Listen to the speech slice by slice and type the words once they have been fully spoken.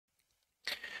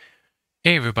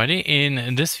Hey everybody,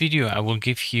 in this video I will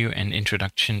give you an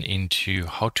introduction into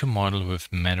how to model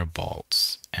with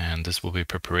MetaBalls, and this will be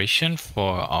preparation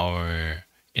for our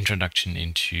introduction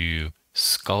into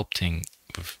sculpting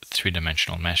with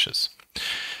three-dimensional meshes.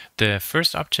 The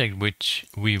first object which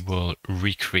we will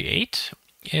recreate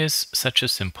is such a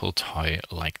simple toy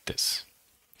like this.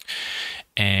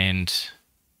 And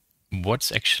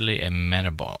what's actually a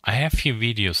MetaBall? I have a few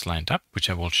videos lined up which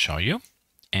I will show you,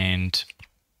 and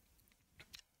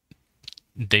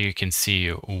there you can see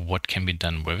what can be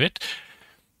done with it.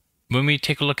 When we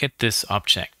take a look at this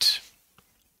object,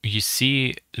 you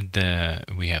see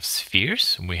we have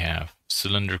spheres, we have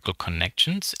cylindrical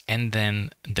connections, and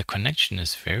then the connection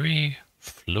is very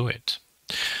fluid.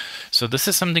 So this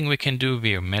is something we can do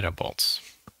via metaballs.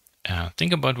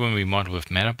 Think about when we model with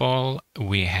metaball,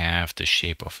 we have the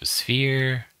shape of a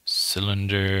sphere,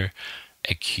 cylinder,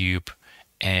 a cube,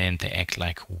 and they act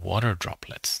like water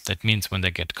droplets. That means when they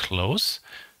get close,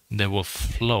 they will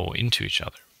flow into each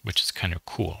other, which is kind of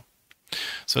cool.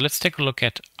 So let's take a look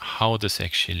at how this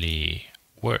actually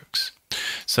works.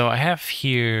 So I have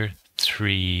here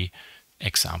three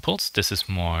examples. This is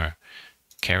more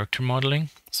character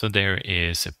modeling. So there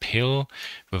is a pill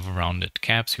with rounded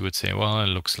caps. You would say, well, it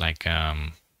looks like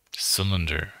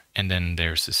cylinder. And then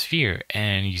there's a sphere.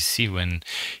 And you see when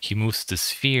he moves the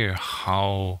sphere,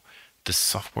 how the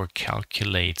software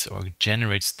calculates or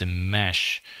generates the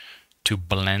mesh to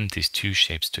blend these two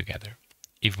shapes together.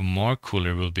 Even more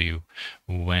cooler will be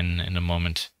when in a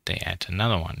moment they add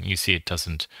another one. You see it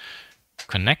doesn't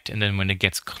connect, and then when it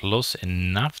gets close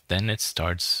enough, then it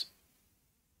starts,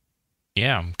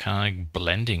 kind of like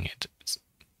blending it. It's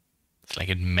like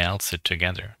it melts it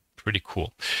together. Pretty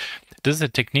cool. This is a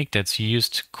technique that's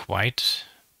used quite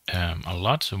a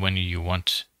lot when you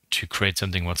want to create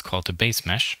something what's called a base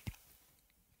mesh.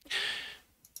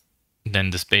 Then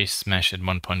this base mesh at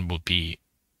one point will be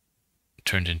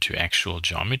turned into actual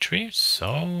geometry.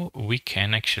 So we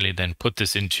can actually then put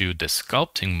this into the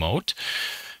sculpting mode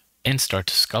and start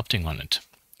sculpting on it.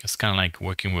 It's kind of like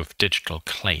working with digital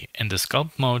clay. And the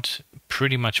sculpt mode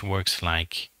pretty much works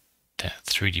like the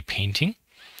 3D painting,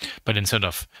 but instead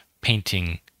of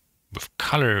painting with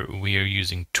color, we are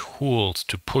using tools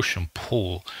to push and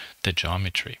pull the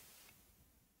geometry.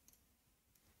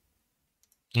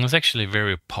 And it's actually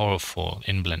very powerful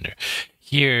in Blender.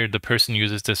 Here, the person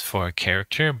uses this for a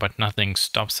character, but nothing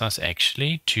stops us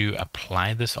actually to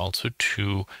apply this also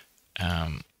to,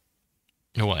 but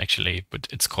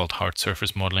it's called hard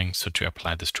surface modeling, so to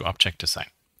apply this to object design.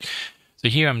 So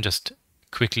here I'm just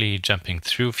quickly jumping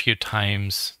through a few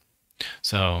times.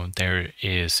 So there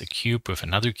is a cube with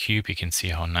another cube. You can see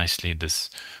how nicely this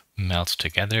melts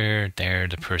together. There,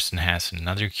 the person has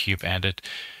another cube added.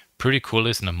 Pretty cool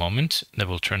is in a moment that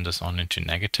will turn this on into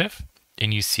negative.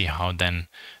 And you see how then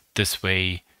this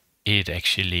way it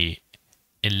actually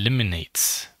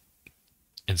eliminates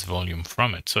its volume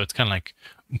from it. So it's kind of like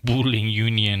Boolean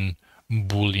union,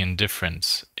 Boolean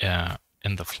difference on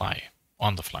the fly.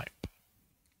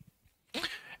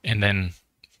 And then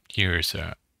here's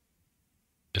a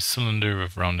cylinder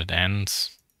with rounded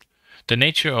ends. The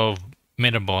nature of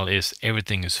MetaBall is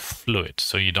everything is fluid,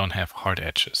 so you don't have hard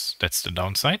edges. That's the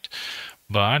downside,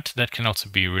 but that can also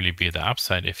really be the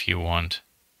upside if you want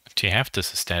to have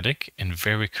this aesthetic and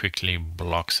very quickly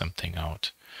block something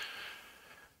out.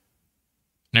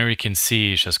 Now you can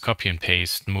see, just copy and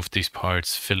paste, move these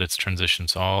parts, fillets,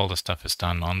 transitions, all the stuff is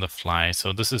done on the fly.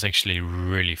 So this is actually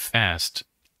really fast.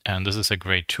 And this is a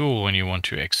great tool when you want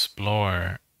to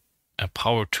explore a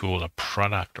power tool, a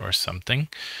product or something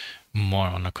more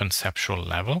on a conceptual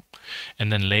level.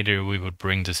 And then later we would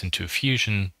bring this into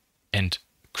Fusion and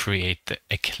create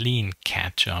a clean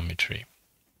cat geometry.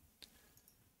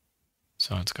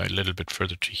 So let's go a little bit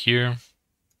further to here.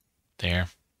 There.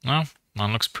 Now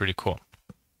looks pretty cool.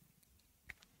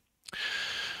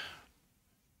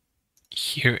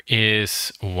 Here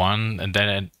is one, and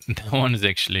that one is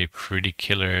actually pretty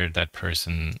killer. That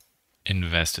person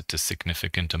invested a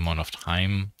significant amount of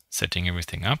time setting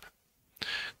everything up,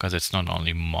 because it's not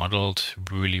only modeled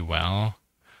really well.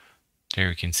 There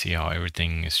you can see how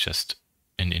everything is just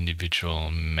an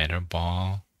individual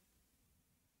metaball.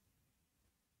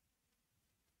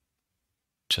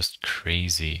 Just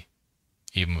crazy,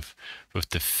 even with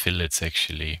the fillets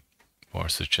actually, or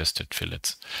suggested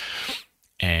fillets.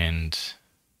 And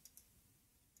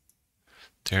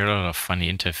there are a lot of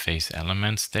funny interface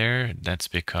elements there. That's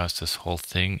because this whole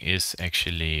thing is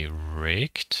actually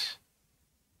rigged.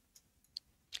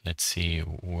 Let's see,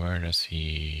 where does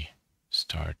he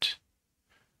start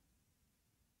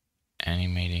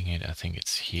animating it? I think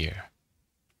it's here.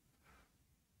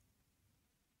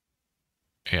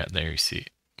 Yeah, there you see.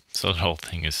 So the whole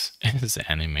thing is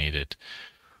animated.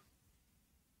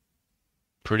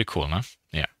 Pretty cool, huh?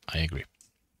 Yeah, I agree.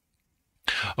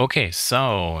 Okay,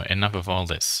 so enough of all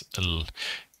this.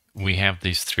 We have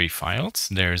these three files.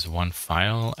 There's one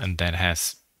file and that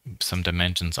has some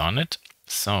dimensions on it.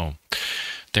 So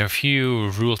there are a few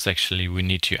rules actually we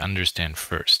need to understand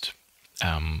first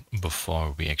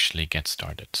before we actually get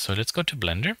started. So let's go to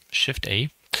Blender, Shift A,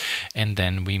 and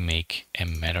then we make a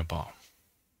MetaBall.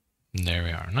 There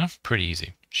we are, no? Pretty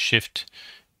easy. Shift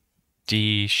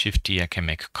D, I can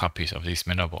make copies of these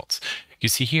MetaBalls. You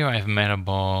see here I have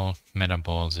MetaBall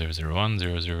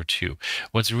 001, 002.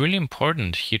 What's really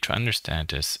important here to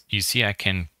understand is, you see I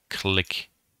can click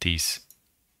these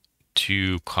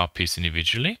two copies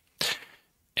individually,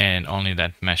 and only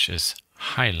that mesh is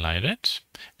highlighted.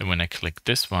 And when I click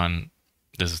this one,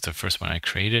 this is the first one I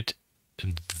created,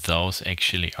 those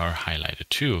actually are highlighted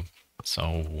too.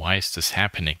 So why is this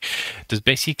happening? This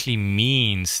basically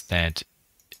means that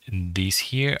these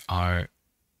here are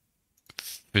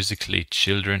physically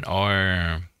children,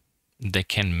 or they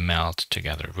can melt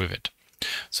together with it.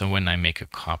 So when I make a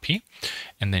copy,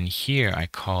 and then here I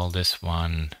call this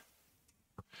one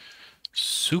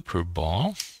Super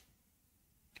Ball.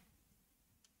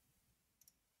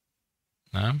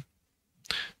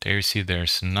 There you see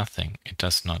there's nothing. It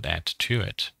does not add to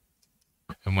it.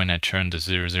 And when I turn the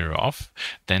 00 off,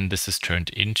 then this is turned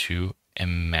into a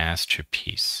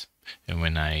masterpiece. And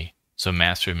when so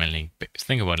master meaning,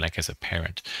 think about it like as a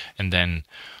parent. And then,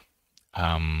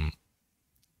 how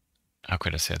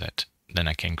could I say that? Then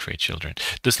I can create children.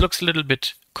 This looks a little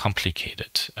bit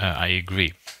complicated, I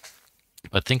agree.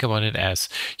 But think about it as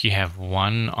you have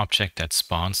one object that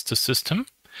spawns the system,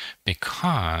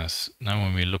 because now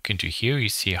when we look into here, you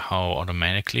see how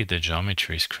automatically the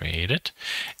geometry is created.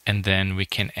 And then we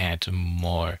can add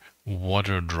more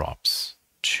water drops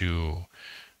to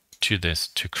this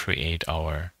to create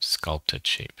our sculpted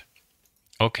shape.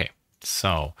 Okay,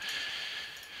 so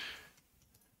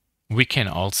we can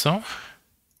also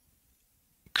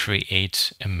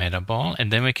create a MetaBall,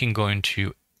 and then we can go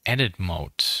into edit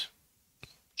mode.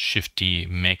 Shift D,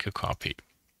 make a copy.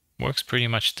 Works pretty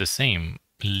much the same.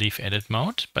 Leave edit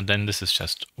mode, but then this is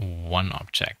just one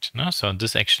object. No? So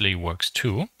this actually works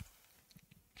too.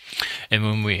 And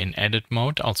when we're in edit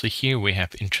mode, also here we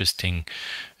have interesting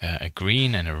a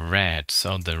green and a red.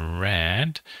 So the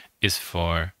red is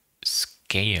for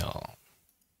scale,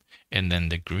 and then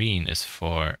the green is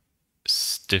for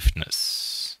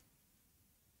stiffness.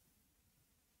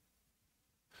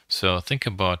 So think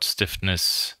about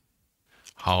stiffness,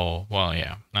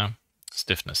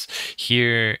 stiffness.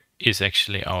 Here is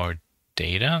actually our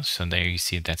data. So there you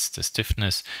see that's the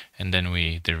stiffness, and then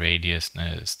the radius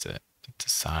is the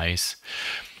size.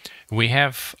 We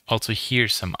have also here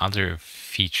some other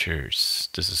features.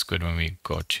 This is good when we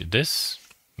go to this,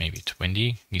 maybe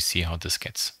 20. You see how this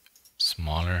gets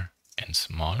smaller and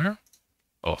smaller,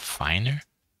 or finer.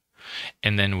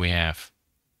 And then we have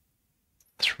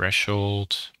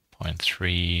threshold,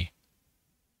 0.3,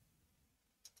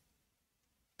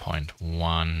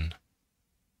 0.1,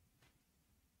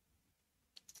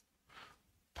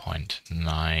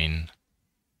 0.9.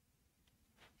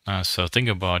 So think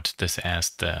about this as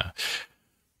the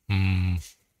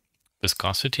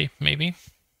viscosity, maybe.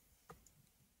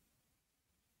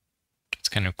 It's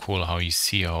kind of cool how you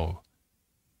see how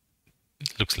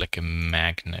it looks like a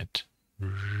magnet.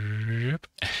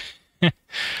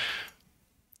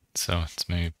 So let's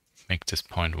maybe make this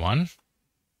 0.1.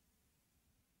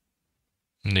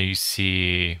 And then you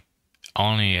see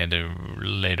only at a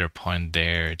later point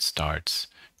there it starts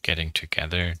getting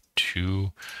together.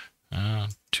 2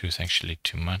 is actually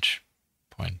too much.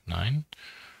 0.9.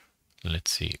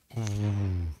 Let's see.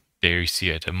 Ooh. There you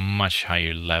see at a much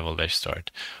higher level they start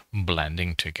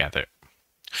blending together.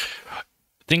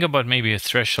 Think about maybe a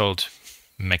threshold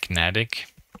magnetic.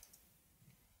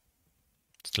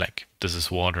 It's like this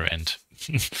is water and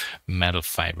metal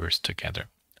fibers together.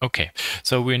 Okay,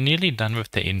 so we're nearly done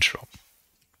with the intro.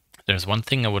 There's one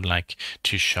thing I would like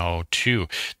to show too.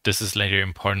 This is later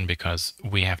important because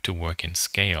we have to work in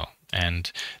scale.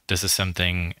 And this is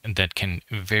something that can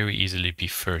very easily be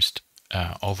first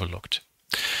overlooked.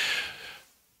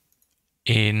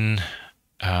 In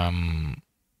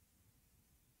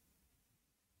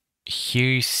here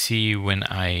you see when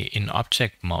in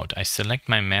object mode, I select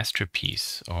my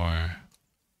masterpiece, or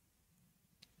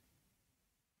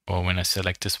when I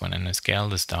select this one and I scale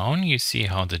this down, you see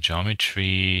how the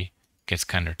geometry gets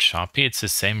kind of choppy. It's the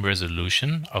same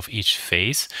resolution of each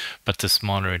face, but the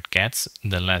smaller it gets,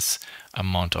 the less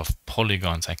amount of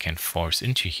polygons I can force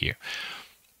into here.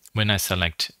 When I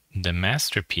select the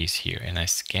masterpiece here and I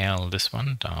scale this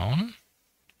one down,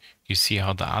 you see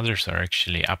how the others are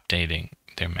actually updating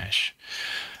their mesh.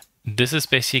 This is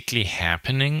basically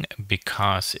happening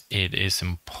because it is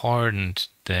important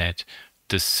that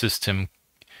the system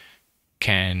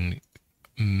can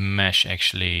mesh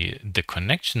actually the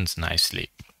connections nicely.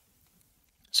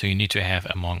 So you need to have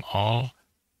among all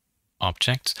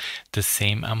objects the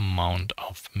same amount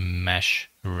of mesh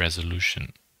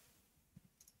resolution.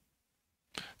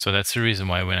 So that's the reason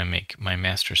why when I make my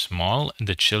master small,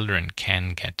 the children can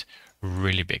get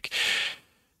really big.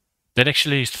 That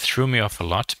actually threw me off a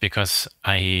lot because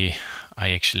I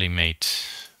actually made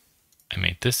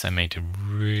this. I made a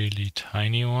really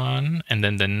tiny one, and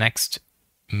then the next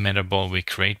MetaBall we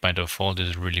create by default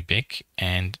is really big,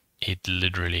 and it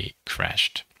literally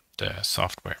crashed the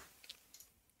software.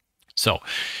 So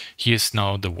here's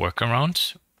now the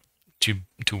workaround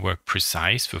to work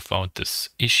precise without this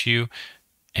issue,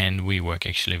 and we work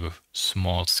actually with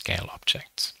small scale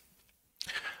objects.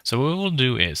 So what we will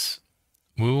do is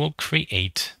we will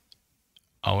create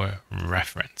our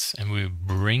reference and we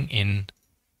bring in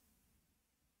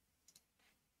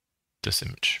this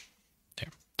image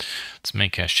there. Let's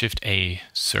make a Shift-A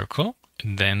circle.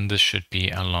 Then this should be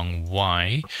along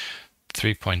Y,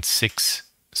 3.6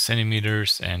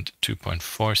 centimeters and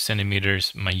 2.4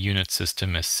 centimeters. My unit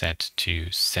system is set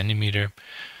to centimeter.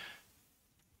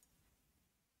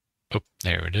 Oh,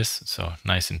 there it is. So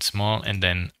nice and small. And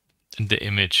then the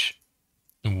image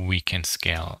we can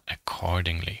scale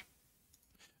accordingly.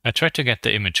 I tried to get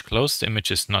the image close. The image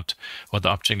is not, or the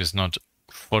object is not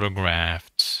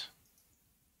photographed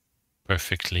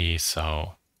perfectly,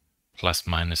 so plus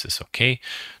minus is okay.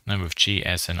 Now with G,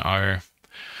 S, and R,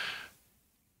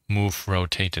 move,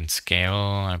 rotate, and scale.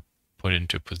 I put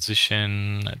into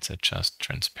position. Let's adjust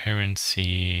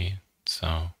transparency.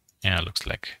 So yeah, it looks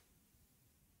like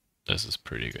this is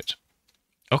pretty good.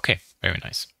 Okay, very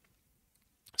nice.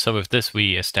 So with this,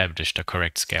 we established the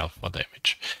correct scale for the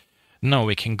image. Now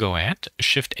we can go ahead,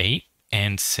 Shift-A,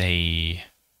 and say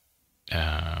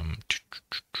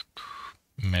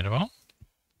MetaBall.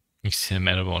 You see the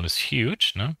MetaBall is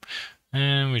huge, no?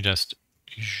 And we just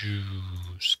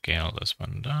scale this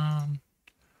one down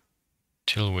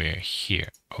till we're here.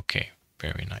 Okay,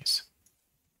 very nice.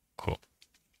 Cool.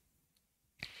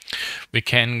 We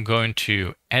can go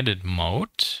into edit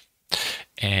mode,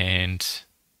 and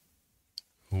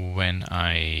when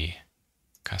I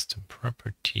custom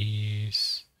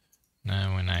properties,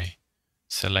 now when I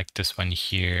select this one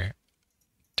here,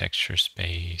 texture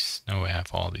space, now we have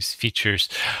all these features.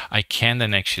 I can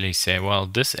then actually say, well,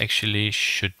 this actually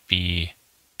should be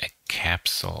a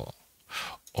capsule,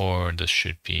 or this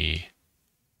should be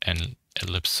an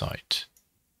ellipsoid.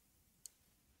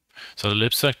 So the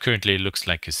ellipsoid currently looks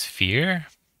like a sphere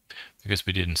because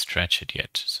we didn't stretch it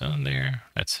yet. So there,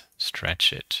 let's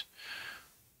stretch it.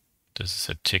 This is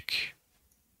a tick.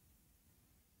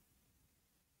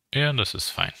 Yeah, this is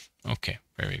fine. Okay,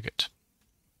 very good.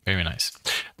 Very nice.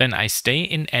 Then I stay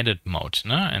in edit mode,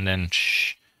 no? And then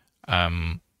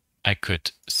I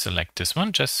could select this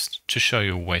one just to show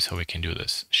you ways how we can do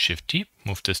this. Shift-D,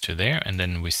 move this to there, and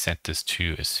then we set this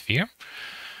to a sphere.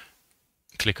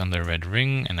 Click on the red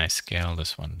ring, and I scale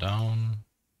this one down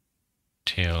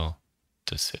till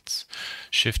this hits.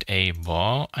 Shift-A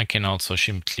ball. I can also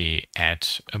simply add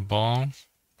a ball.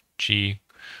 G,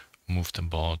 move the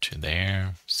ball to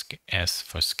there. S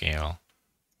for scale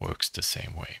works the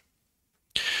same way.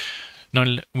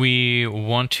 Now we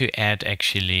want to add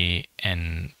actually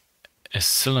a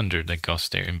cylinder that goes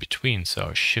there in between.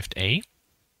 So Shift-A,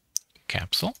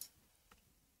 capsule.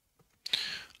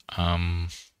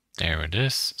 There it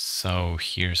is. So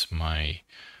here's my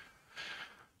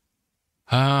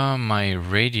my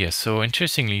radius. So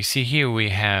interestingly, you see here we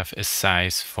have a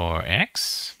size for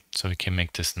X. So we can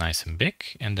make this nice and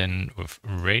big. And then with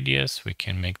radius, we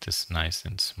can make this nice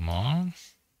and small.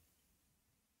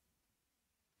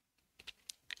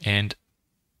 And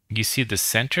you see the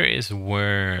center is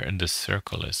where the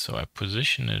circle is. So I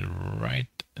position it right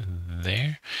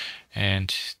there.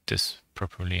 And this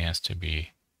probably has to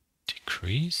be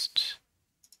decreased.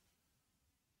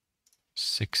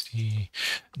 60.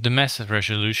 The massive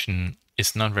resolution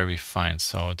is not very fine.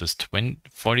 So this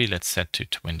 40, let's set to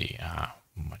 20. Ah,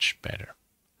 much better.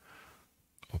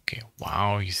 Okay,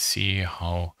 wow, you see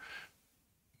how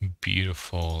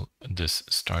beautiful this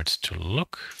starts to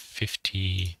look.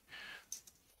 50,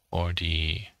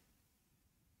 40,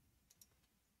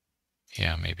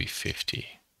 yeah, maybe 50.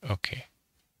 Okay,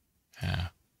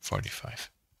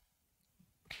 45.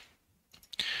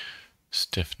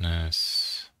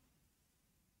 Stiffness,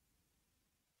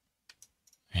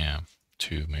 yeah, 2.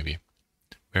 2 maybe.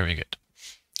 Very good.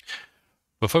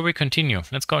 Before we continue,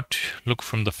 let's go to look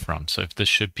from the front. So if this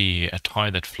should be a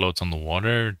toy that floats on the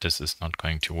water, this is not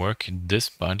going to work. This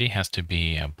body has to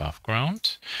be above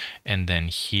ground. And then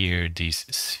here, these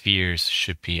spheres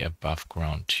should be above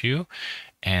ground too.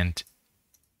 And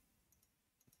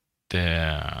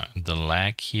the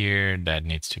leg here, that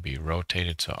needs to be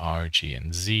rotated. So R, G,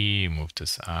 and Z, move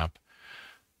this up.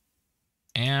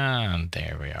 And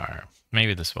there we are.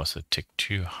 Maybe this was a tick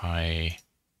too high.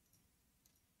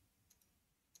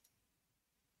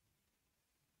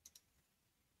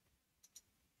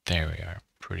 There we are.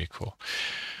 Pretty cool.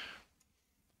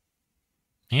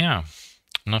 Yeah,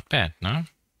 not bad, no?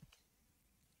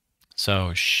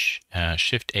 So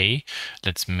Shift A,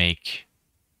 let's make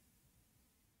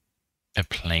a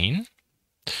plane.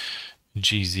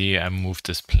 GZ, I move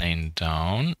this plane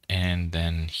down, and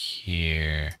then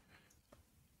here,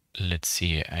 let's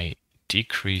see, I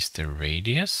decrease the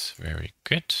radius. Very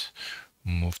good.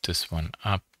 Move this one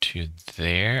up to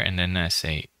there, and then I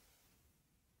say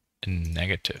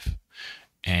negative.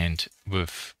 And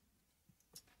with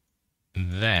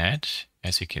that,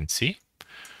 as you can see,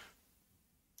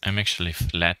 I'm actually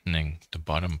flattening the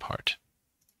bottom part.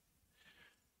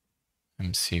 Let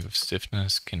me see, with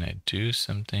stiffness, can I do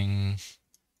something?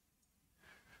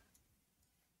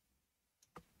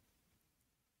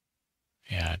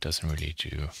 Yeah, it doesn't really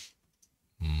do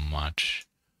much.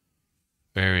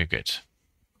 Very good.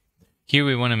 Here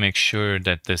we want to make sure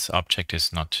that this object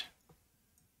is not,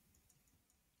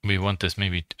 we want this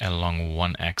maybe along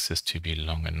one axis to be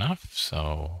long enough.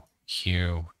 So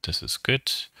here, this is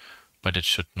good, but it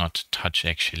should not touch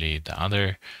actually the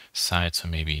other side. So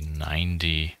maybe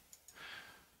 90.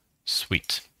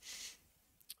 Sweet.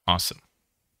 Awesome.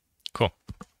 Cool.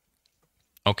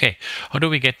 Okay, how do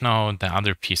we get now the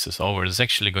other pieces over? It's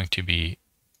actually going to be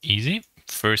easy.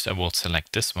 First, I will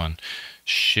select this one,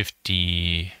 Shift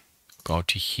D, go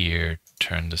to here,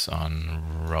 turn this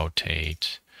on,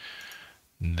 rotate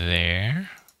there.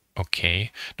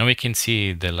 Okay, now we can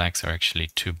see the legs are actually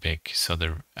too big, so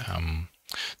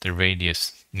the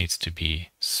radius needs to be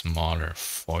smaller,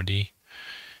 40,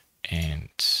 and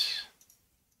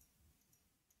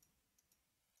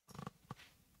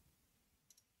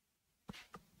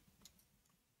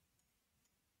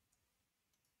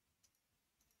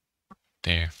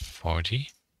there,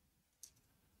 40.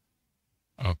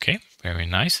 Okay, very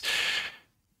nice.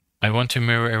 I want to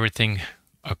mirror everything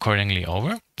accordingly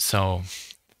over. So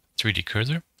 3D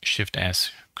cursor, Shift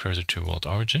S, cursor to world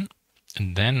origin,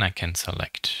 and then I can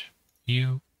select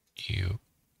U.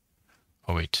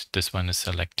 Oh wait, this one is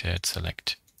selected,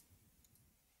 select.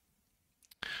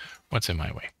 What's in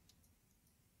my way?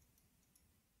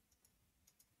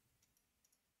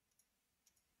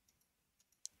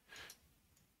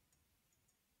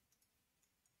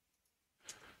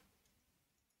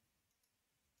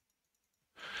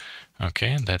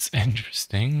 Okay, that's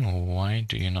interesting. Why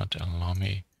do you not allow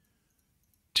me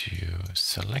to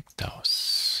select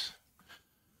those?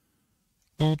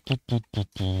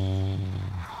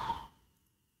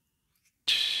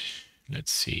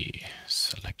 Let's see,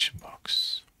 selection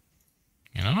box.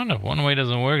 You know, if one way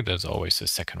doesn't work, there's always a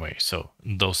second way. So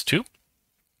those two,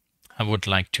 I would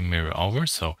like to mirror over.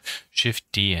 So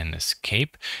Shift D and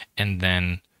escape, and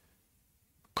then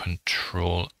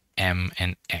Control M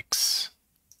and X.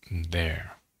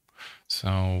 There.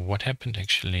 So what happened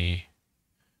actually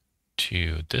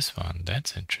to this one?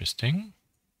 That's interesting.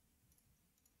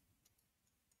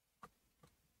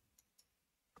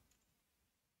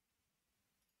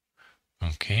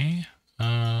 Okay,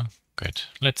 good.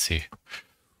 Let's see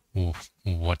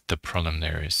what the problem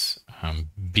there is.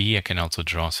 B, I can also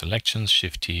draw selections,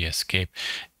 Shift T, escape,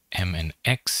 M and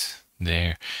X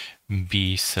there.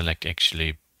 B, select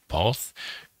actually both,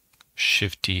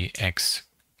 Shift T, X,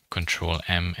 Control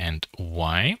M and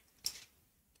Y.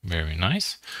 Very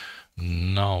nice.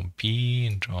 Now B,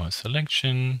 draw a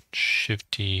selection,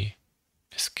 Shift T,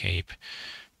 escape,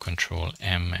 Control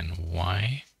M and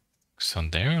Y. So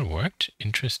there it worked.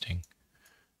 Interesting.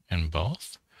 And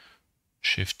both.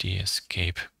 Shift D,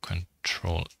 escape,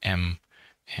 Control M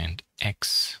and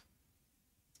X.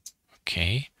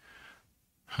 Okay.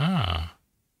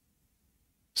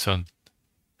 So,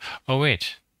 oh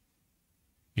wait.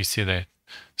 You see that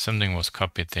something was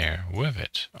copied there with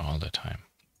it all the time.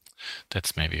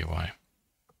 That's maybe why.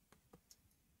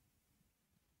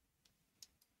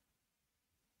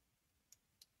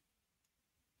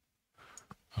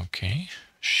 Okay,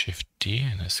 Shift D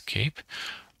and escape.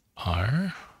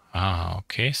 R.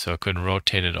 Okay, so I could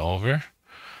rotate it over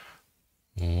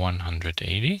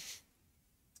 180.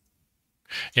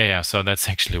 Yeah, so that's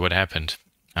actually what happened.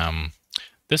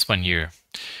 this one here,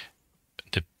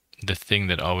 the thing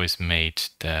that always made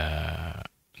the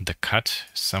cut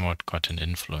somewhat got an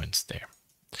influence there.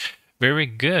 Very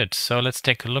good. So let's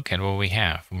take a look at what we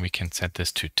have. We can set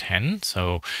this to 10.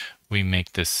 So we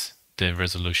make the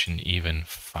resolution even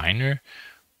finer,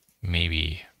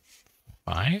 maybe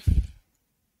 5.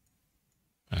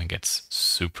 And it gets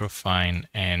super fine.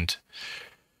 And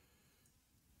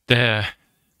the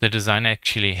design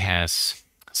actually has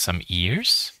some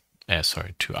ears.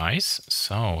 Sorry, 2 eyes.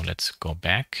 So let's go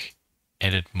back,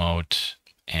 edit mode,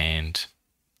 and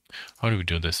how do we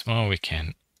do this? Well, we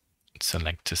can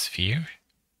select the sphere,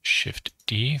 Shift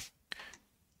D,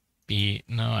 B,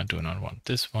 no, I do not want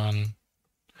this one,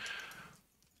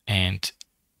 and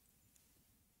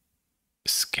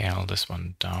scale this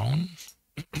one down.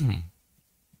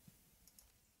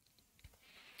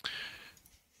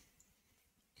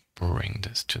 Bring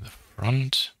this to the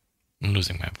front. I'm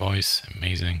losing my voice,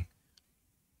 amazing.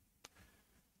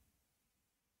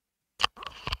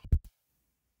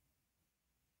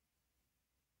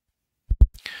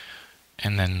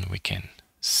 And then we can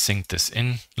sync this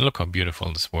in. Look how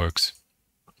beautiful this works.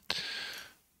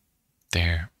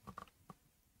 There.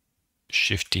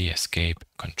 Shift D, escape,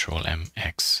 Control M,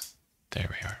 X. There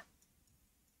we are.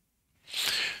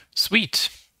 Sweet.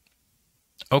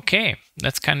 Okay,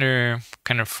 that's kind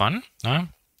of fun, huh?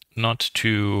 Not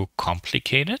too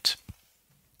complicated.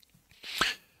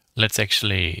 Let's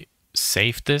actually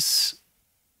save this.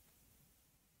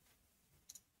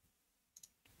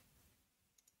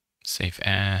 Save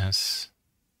as,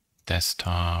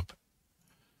 desktop,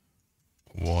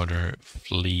 water,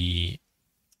 Flea.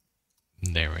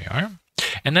 There we are.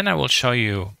 And then I will show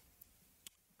you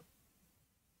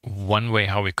one way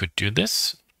how we could do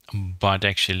this. But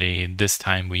actually this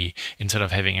time we, instead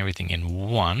of having everything in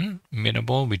one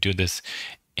MetaBall, we do this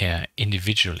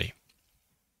individually.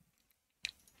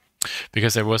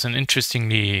 Because there was an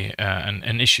interestingly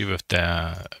an issue with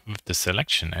the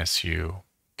selection, as you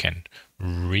can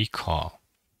recall.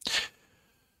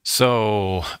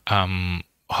 So,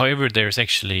 however, there's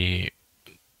actually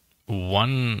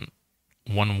one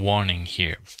warning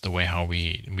here, the way how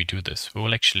we do this. We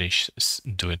will actually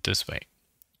do it this way.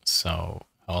 So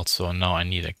also now I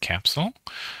need a capsule.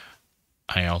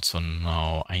 I also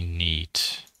know I need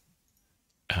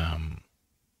a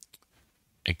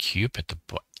cube at the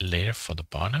later for the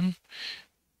bottom,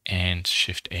 and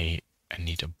Shift A, I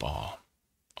need a ball.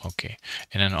 Okay,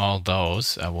 and then all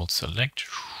those I will select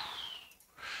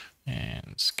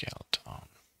and scale down.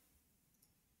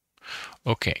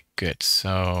 Okay, good.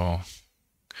 So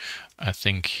I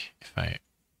think if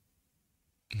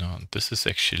no, this is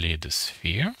actually the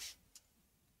sphere.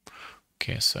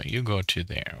 Okay, so you go to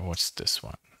there. What's this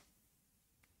one?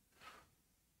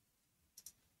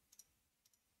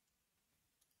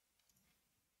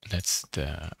 That's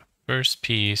the first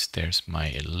piece. There's my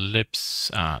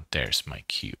ellipse. There's my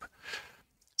cube.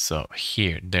 So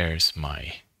here, there's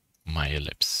my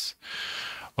ellipse.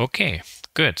 Okay,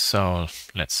 good. So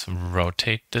let's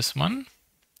rotate this one.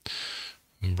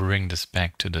 Bring this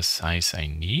back to the size I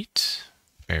need.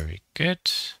 Very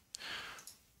good.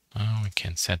 We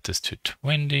can set this to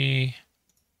 20.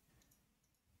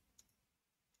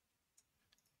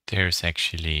 There's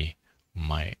actually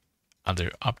my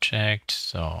other object,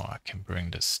 so I can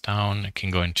bring this down. I can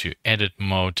go into edit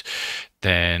mode,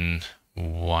 then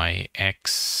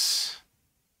YX,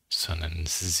 so then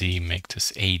Z, make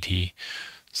this 80.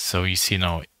 So you see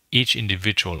now each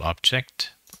individual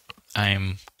object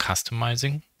I'm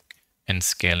customizing and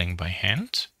scaling by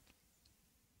hand.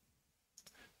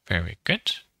 Very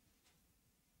good.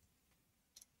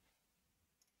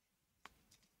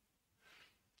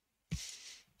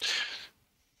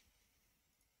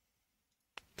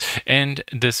 And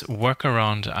this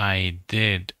workaround I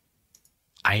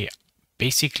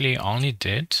basically only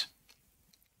did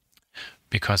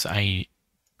because I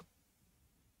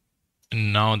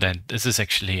know that this is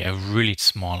actually a really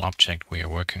small object we are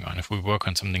working on. If we work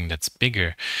on something that's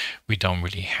bigger, we don't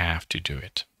really have to do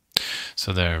it.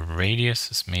 So the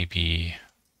radius is maybe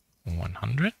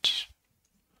 100.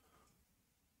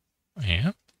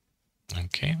 Yeah.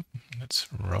 Okay, let's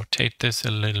rotate this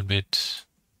a little bit.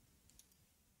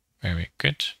 Very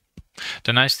good.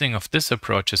 The nice thing of this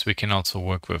approach is we can also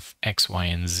work with X, Y,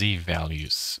 and Z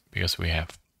values because we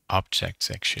have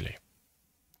objects actually.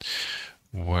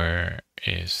 Where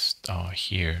is, oh,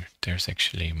 here, there's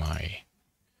actually my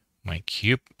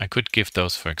cube. I could give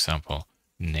those, for example,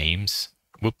 names.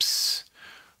 Whoops.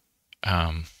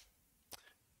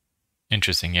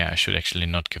 Interesting. Yeah, I should actually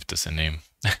not give this a name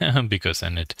because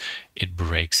then it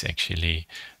breaks actually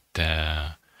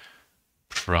the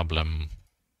problem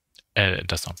It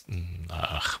does not.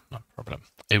 No problem.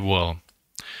 It will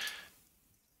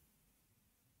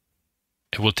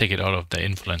take it out of the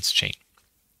influence chain.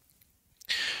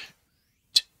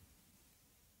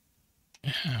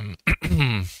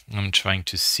 I'm trying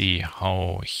to see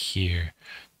how here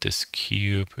this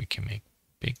cube we can make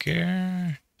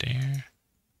bigger there.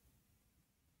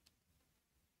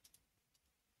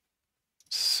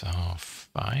 So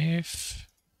 5,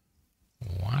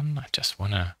 1. I just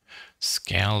want to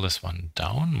scale this one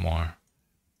down more.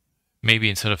 Maybe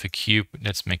instead of a cube,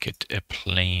 let's make it a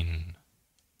plane.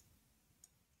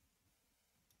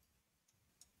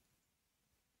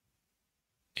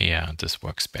 Yeah, this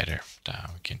works better.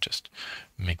 Now we can just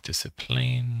make this a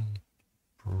plane,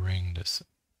 bring this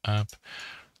up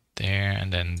there,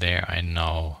 and then there I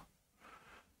know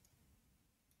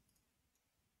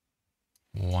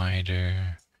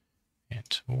wider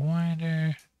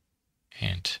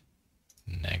and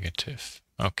negative.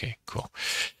 Okay, cool.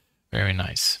 Very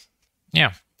nice.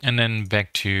 Yeah, and then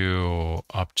back to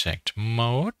object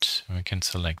mode. We can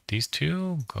select these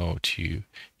two, go to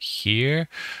here,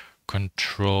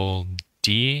 Control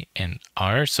D and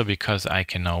R. So because I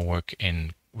can now work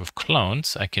with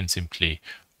clones, I can simply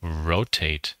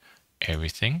rotate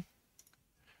everything.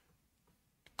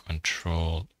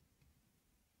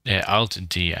 Alt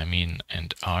D,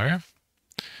 and R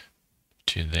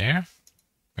to there.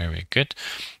 Very good.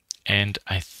 And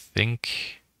I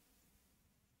think,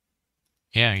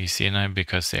 yeah, you see now,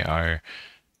 because they are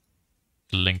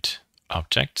linked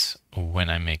objects, when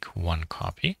I make one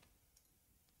copy,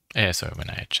 when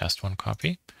I adjust one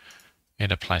copy,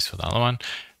 it applies for the other one.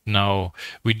 Now,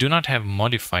 we do not have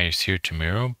modifiers here to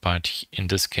mirror, but in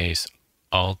this case,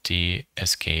 Alt D,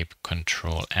 Escape,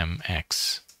 Control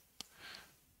MX.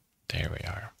 There we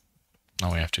are.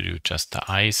 Now we have to do just the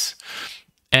eyes,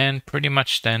 and pretty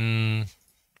much then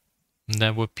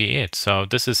that would be it. So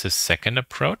this is a second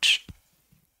approach.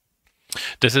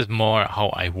 This is more how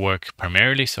I work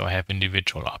primarily. So I have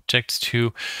individual objects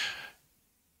too.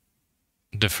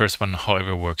 The first one,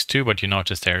 however, works too, but you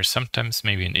notice there is sometimes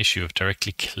maybe an issue of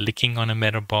directly clicking on a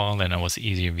MetaBall, and it was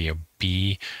easier via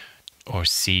B or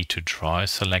C to draw a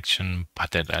selection,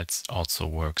 but that also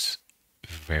works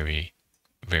very,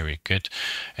 very good.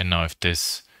 And now if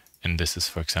this, and this is,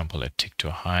 for example, a tick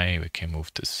too high, we can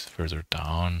move this further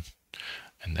down,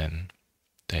 and then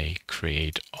they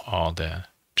create all the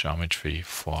geometry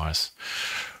for us.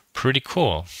 Pretty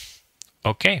cool.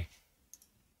 Okay.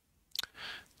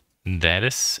 That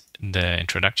is the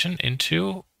introduction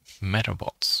into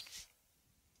MetaBalls.